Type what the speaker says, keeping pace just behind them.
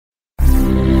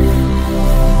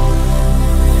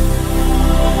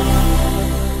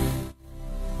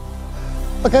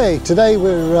Okay, today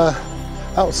we're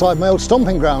outside my old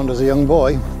stomping ground as a young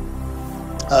boy.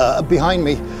 Behind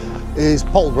me is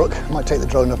Polebrook. I might take the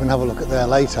drone up and have a look at there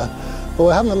later. But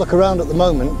we're having a look around at the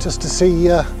moment just to see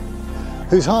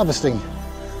who's harvesting.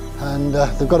 And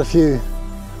they've got a few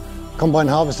combine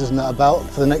harvesters and that about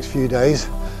for the next few days.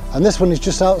 And this one is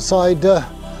just outside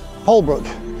Polebrook.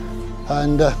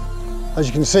 And as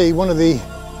you can see, one of the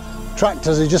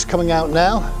tractors is just coming out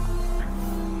now.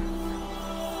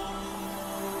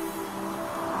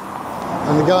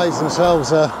 And the guys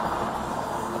themselves are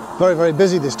very, very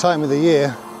busy this time of the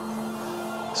year.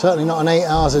 Certainly not an 8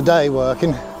 hours a day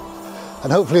working.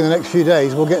 And hopefully in the next few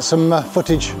days we'll get some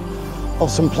footage of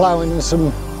some ploughing and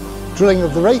some drilling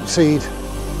of the rapeseed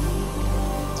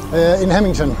in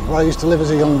Hemmington, where I used to live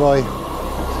as a young boy.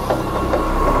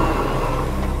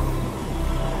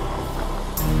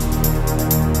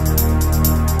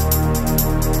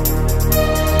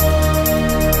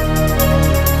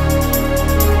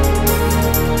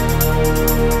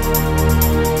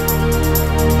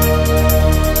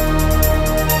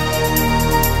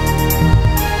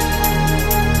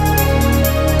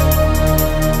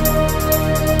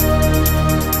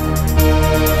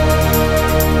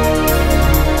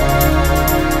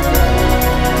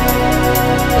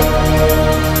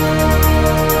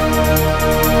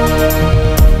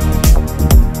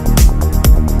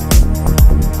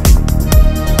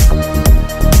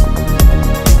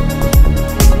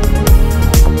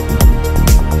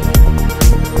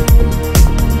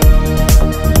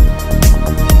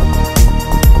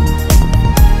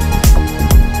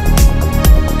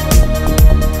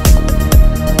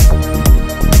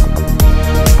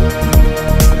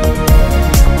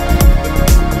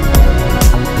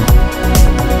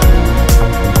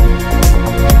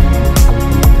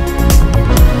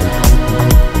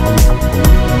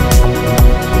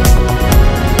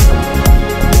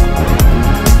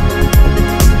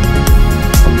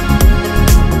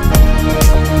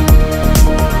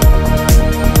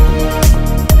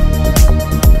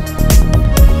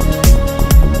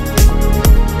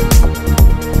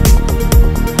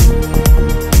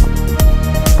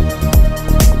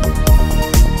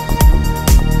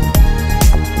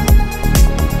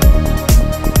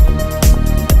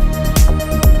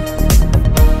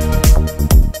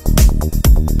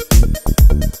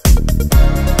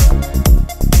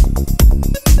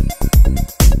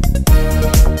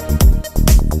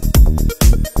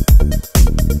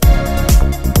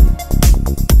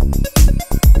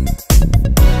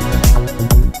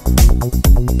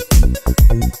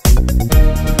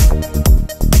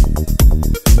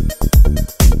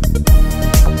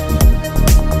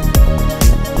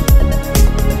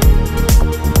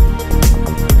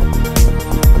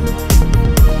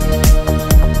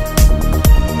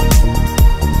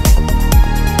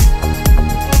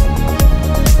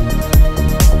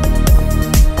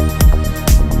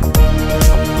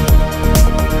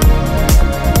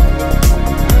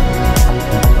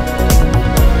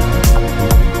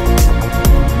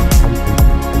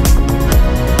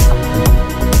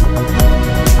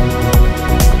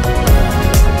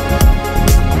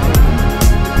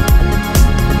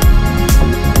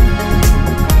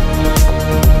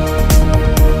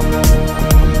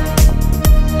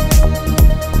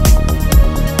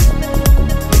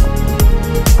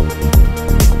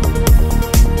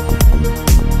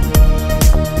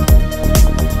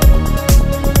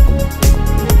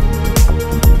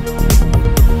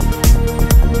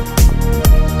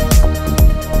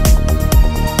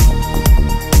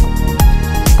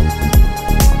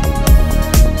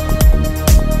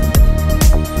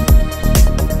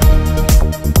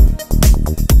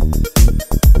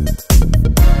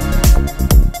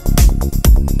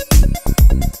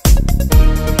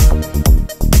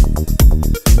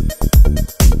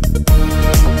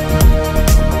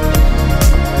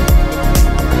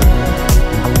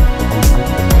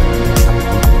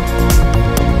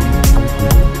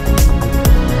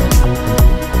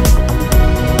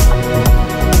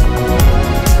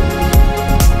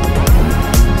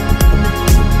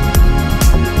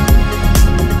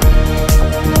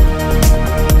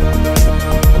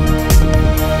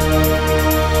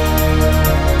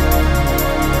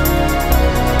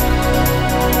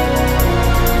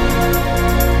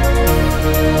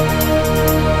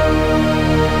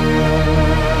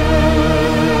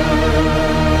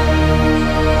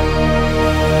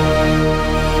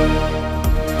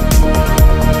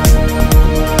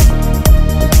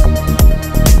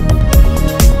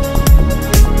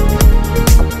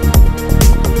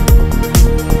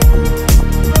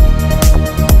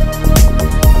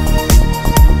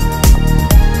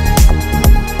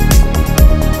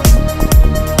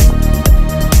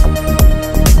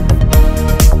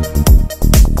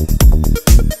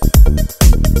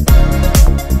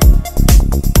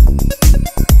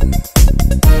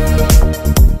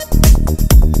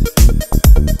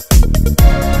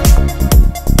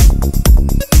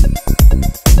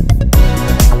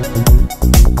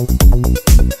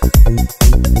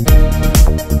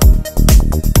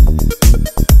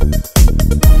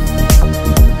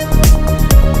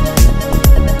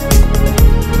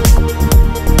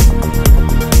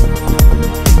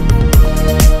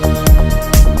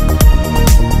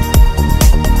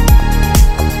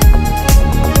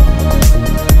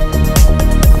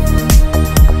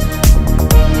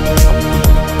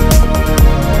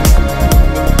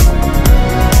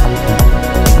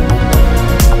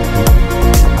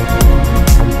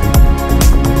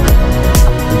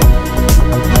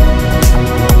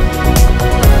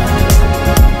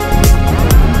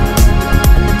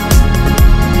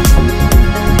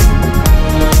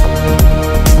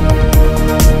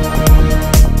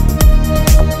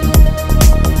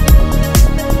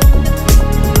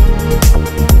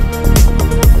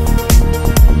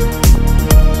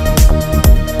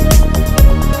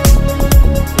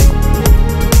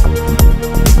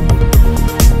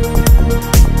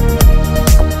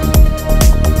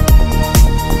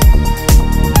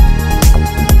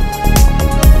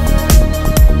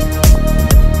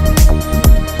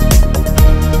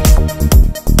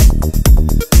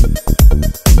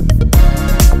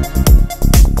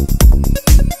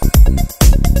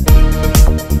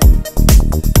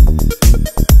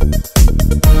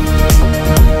 you.